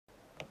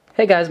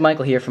Hey guys,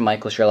 Michael here from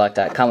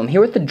michaelsherlock.com. I'm here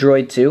with the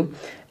Droid 2,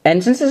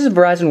 and since this is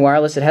Verizon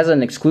Wireless, it has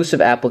an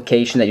exclusive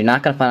application that you're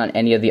not going to find on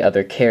any of the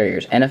other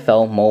carriers,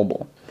 NFL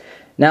Mobile.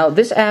 Now,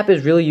 this app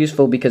is really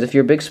useful because if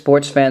you're a big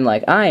sports fan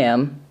like I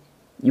am,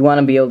 you want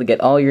to be able to get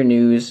all your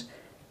news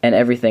and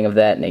everything of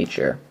that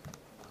nature.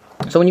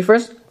 So when you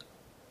first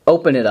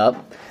open it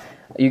up,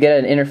 you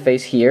get an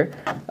interface here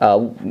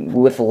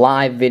with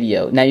live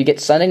video. Now you get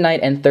Sunday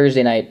night and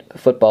Thursday night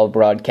football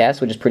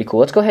broadcasts, which is pretty cool.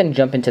 Let's go ahead and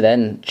jump into that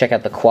and check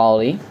out the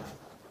quality.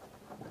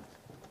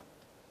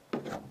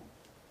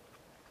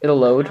 It'll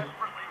load.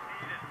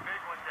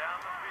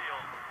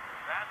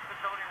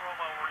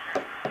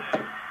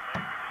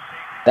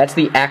 That's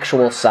the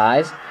actual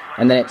size,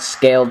 and then it's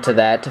scaled to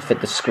that to fit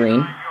the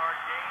screen.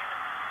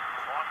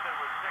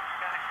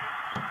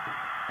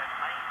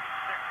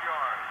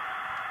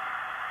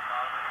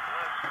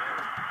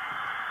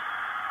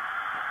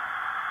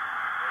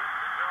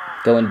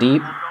 Going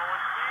deep.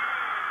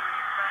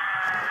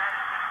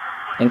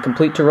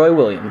 Incomplete to Roy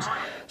Williams.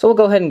 So we'll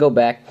go ahead and go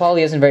back.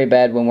 Quality isn't very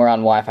bad when we're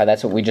on Wi-Fi.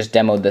 That's what we just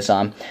demoed this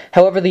on.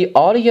 However, the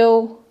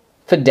audio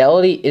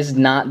fidelity is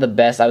not the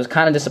best. I was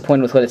kind of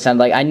disappointed with what it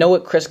sounded like. I know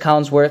what Chris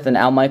Collinsworth and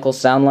Al Michaels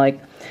sound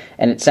like,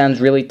 and it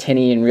sounds really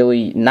tinny and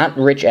really not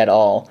rich at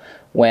all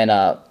when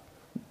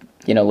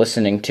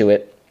listening to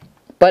it.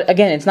 But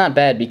again, it's not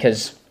bad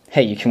because,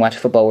 hey, you can watch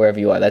football wherever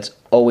you are. That's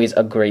always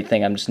a great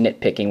thing. I'm just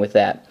nitpicking with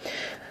that.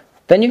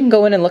 Then you can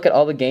go in and look at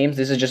all the games.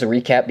 This is just a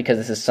recap because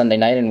this is Sunday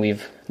night and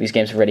these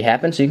games have already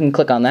happened. So you can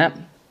click on that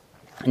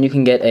and you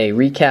can get a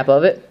recap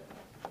of it.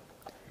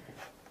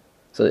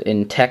 So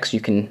in text you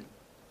can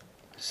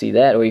see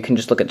that, or you can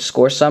just look at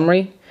score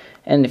summary.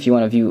 And if you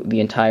want to view the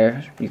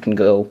entire, you can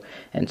go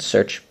and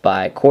search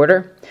by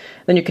quarter.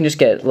 Then you can just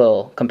get a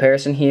little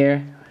comparison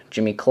here.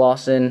 Jimmy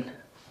Clausen,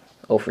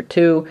 0 for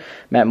 2.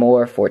 Matt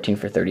Moore, 14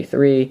 for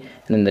 33.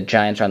 And then the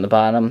Giants are on the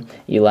bottom.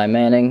 Eli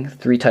Manning,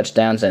 3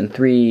 touchdowns and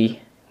 3...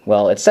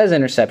 Well, it says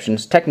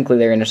interceptions. Technically,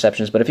 they're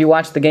interceptions. But if you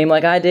watch the game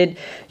like I did,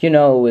 you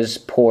know it was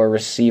poor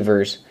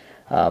receivers.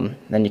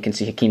 Then you can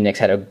see Hakeem Nicks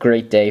had a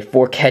great day.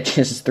 4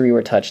 catches, 3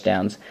 were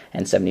touchdowns,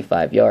 and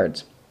 75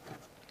 yards.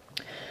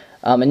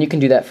 And you can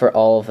do that for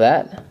all of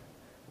that.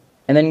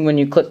 And then when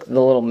you click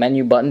the little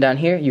menu button down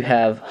here, you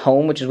have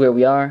Home, which is where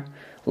we are.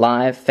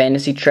 Live,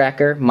 Fantasy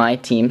Tracker, My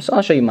Team. So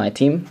I'll show you my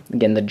team.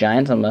 Again, the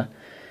Giants. I'm a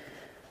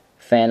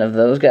fan of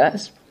those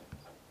guys.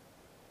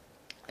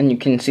 And you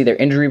can see their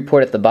injury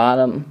report at the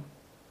bottom.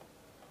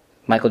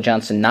 Michael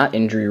Johnson, not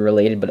injury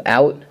related, but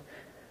out.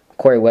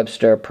 Corey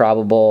Webster,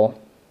 probable.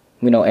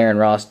 We know Aaron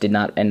Ross did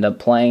not end up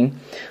playing.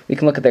 We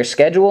can look at their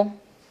schedule.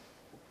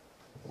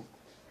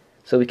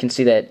 So we can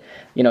see that,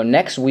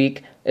 next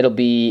week it'll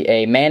be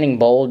a Manning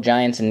Bowl,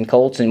 Giants and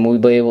Colts, and we'll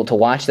be able to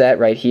watch that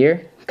right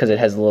here because it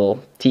has a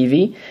little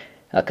TV.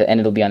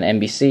 And it'll be on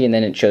NBC, and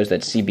then it shows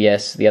that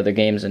CBS, the other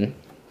games, and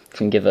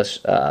can give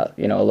us, a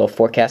little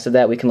forecast of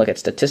that. We can look at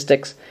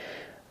statistics.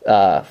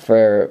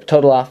 For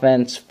total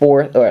offense,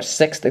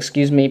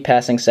 6th,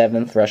 passing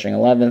 7th, rushing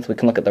 11th. We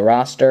can look at the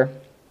roster.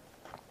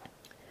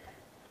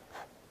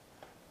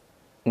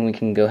 And we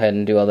can go ahead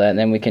and do all that, and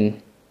then we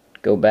can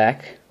go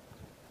back.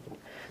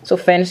 So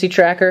Fantasy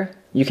Tracker,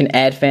 you can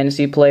add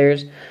fantasy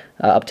players,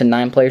 up to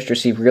 9 players to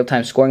receive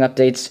real-time scoring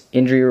updates,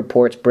 injury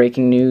reports,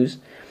 breaking news.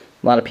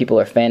 A lot of people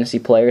are fantasy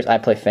players. I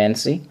play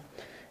fantasy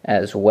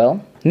as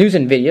well. News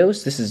and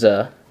videos, this is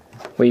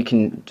where you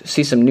can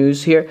see some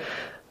news here.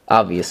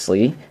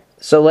 Obviously.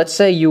 So let's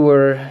say you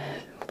were,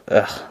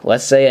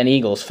 let's say an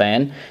Eagles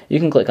fan.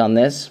 You can click on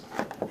this,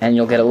 and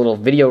you'll get a little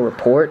video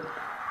report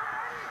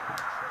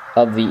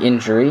of the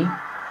injury.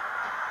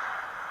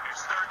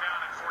 It's 3rd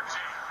down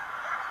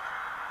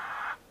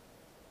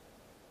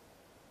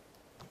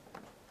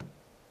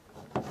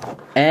and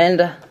 14.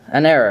 And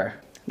an error.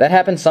 That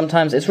happens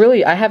sometimes.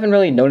 I haven't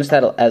really noticed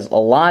that as a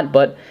lot,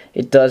 but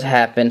it does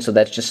happen, so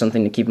that's just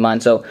something to keep in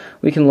mind. So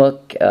we can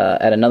look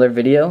at another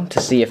video to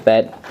see if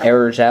that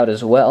errors out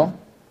as well.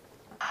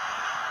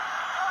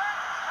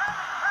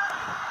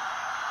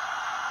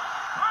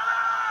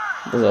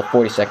 This is a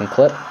 40-second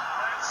clip.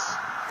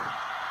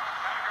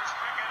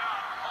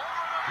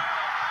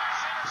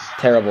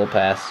 Terrible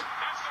pass.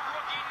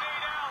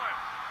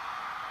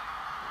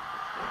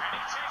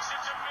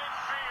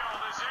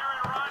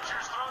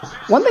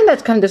 One thing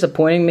that's kind of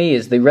disappointing me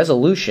is the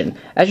resolution.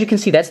 As you can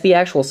see, that's the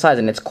actual size,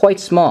 and it's quite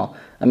small.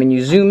 I mean,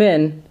 you zoom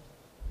in,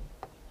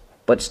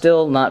 but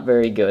still not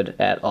very good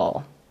at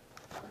all.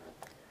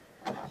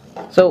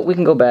 So we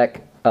can go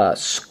back,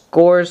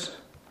 scores.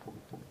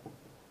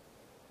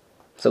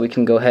 So we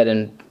can go ahead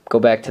and go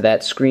back to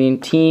that screen.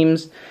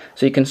 Teams.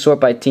 So you can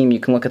sort by team. You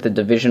can look at the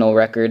divisional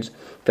records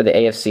for the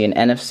AFC and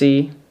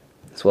NFC,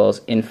 as well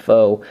as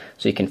info.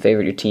 So you can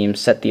favorite your team,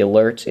 set the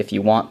alerts if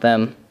you want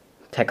them,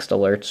 text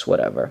alerts,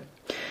 whatever.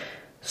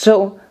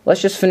 So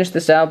let's just finish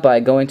this out by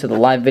going to the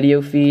live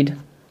video feed.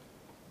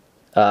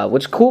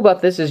 What's cool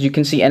about this is you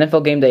can see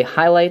NFL Game Day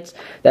highlights,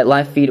 that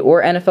live feed,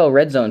 or NFL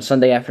Red Zone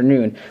Sunday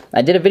afternoon.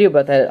 I did a video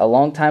about that a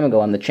long time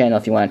ago on the channel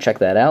if you want to check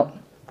that out.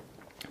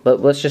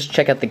 But let's just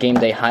check out the Game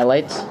Day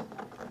highlights.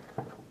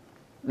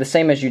 the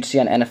same as you'd see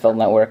on NFL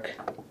Network,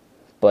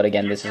 but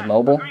again, this is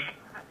mobile.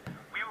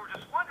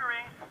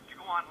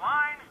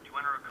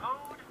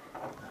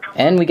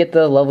 And we get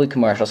the lovely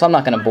commercial, so I'm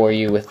not going to bore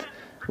you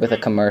with a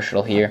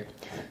commercial here.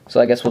 So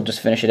I guess we'll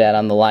just finish it out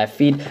on the live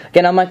feed.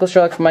 Again, I'm Michael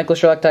Sherlock from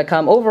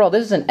michaelsherlock.com. Overall,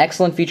 this is an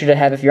excellent feature to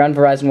have if you're on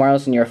Verizon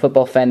Wireless and you're a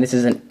football fan. This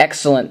is an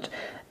excellent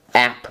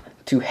app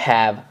to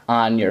have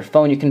on your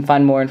phone. You can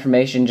find more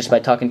information just by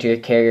talking to your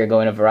carrier,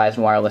 going to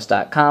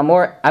verizonwireless.com,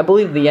 or I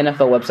believe the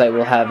NFL website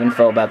will have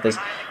info about this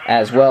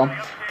as well.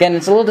 Again,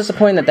 it's a little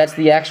disappointing that that's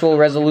the actual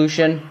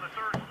resolution.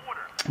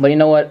 But you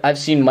know what? I've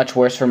seen much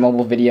worse for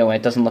mobile video, and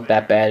it doesn't look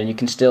that bad, and you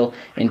can still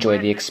enjoy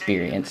the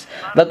experience.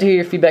 I'd love to hear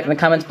your feedback in the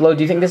comments below.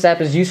 Do you think this app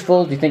is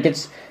useful? Do you think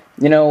it's,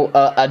 you know,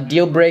 a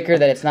deal breaker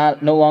that it's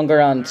no longer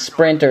on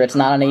Sprint or it's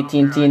not on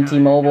AT&T and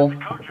T-Mobile?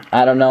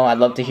 I don't know. I'd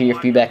love to hear your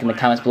feedback in the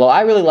comments below.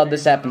 I really love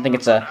this app and think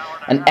it's an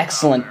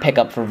excellent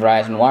pickup for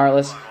Verizon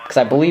Wireless, because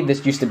I believe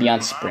this used to be on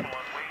Sprint.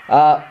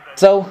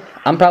 So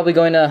I'm probably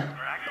going to,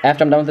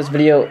 after I'm done with this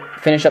video,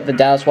 finish up the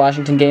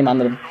Dallas-Washington game on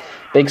the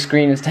big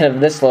screen instead of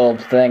this little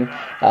thing,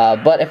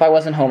 but if I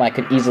wasn't home, I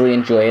could easily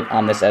enjoy it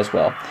on this as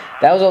well.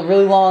 That was a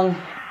really long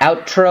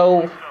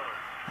outro.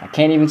 I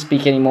can't even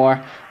speak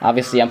anymore.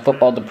 Obviously, I'm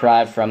football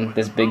deprived from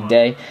this big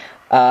day.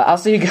 I'll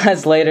see you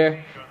guys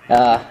later.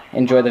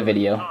 Enjoy the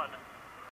video.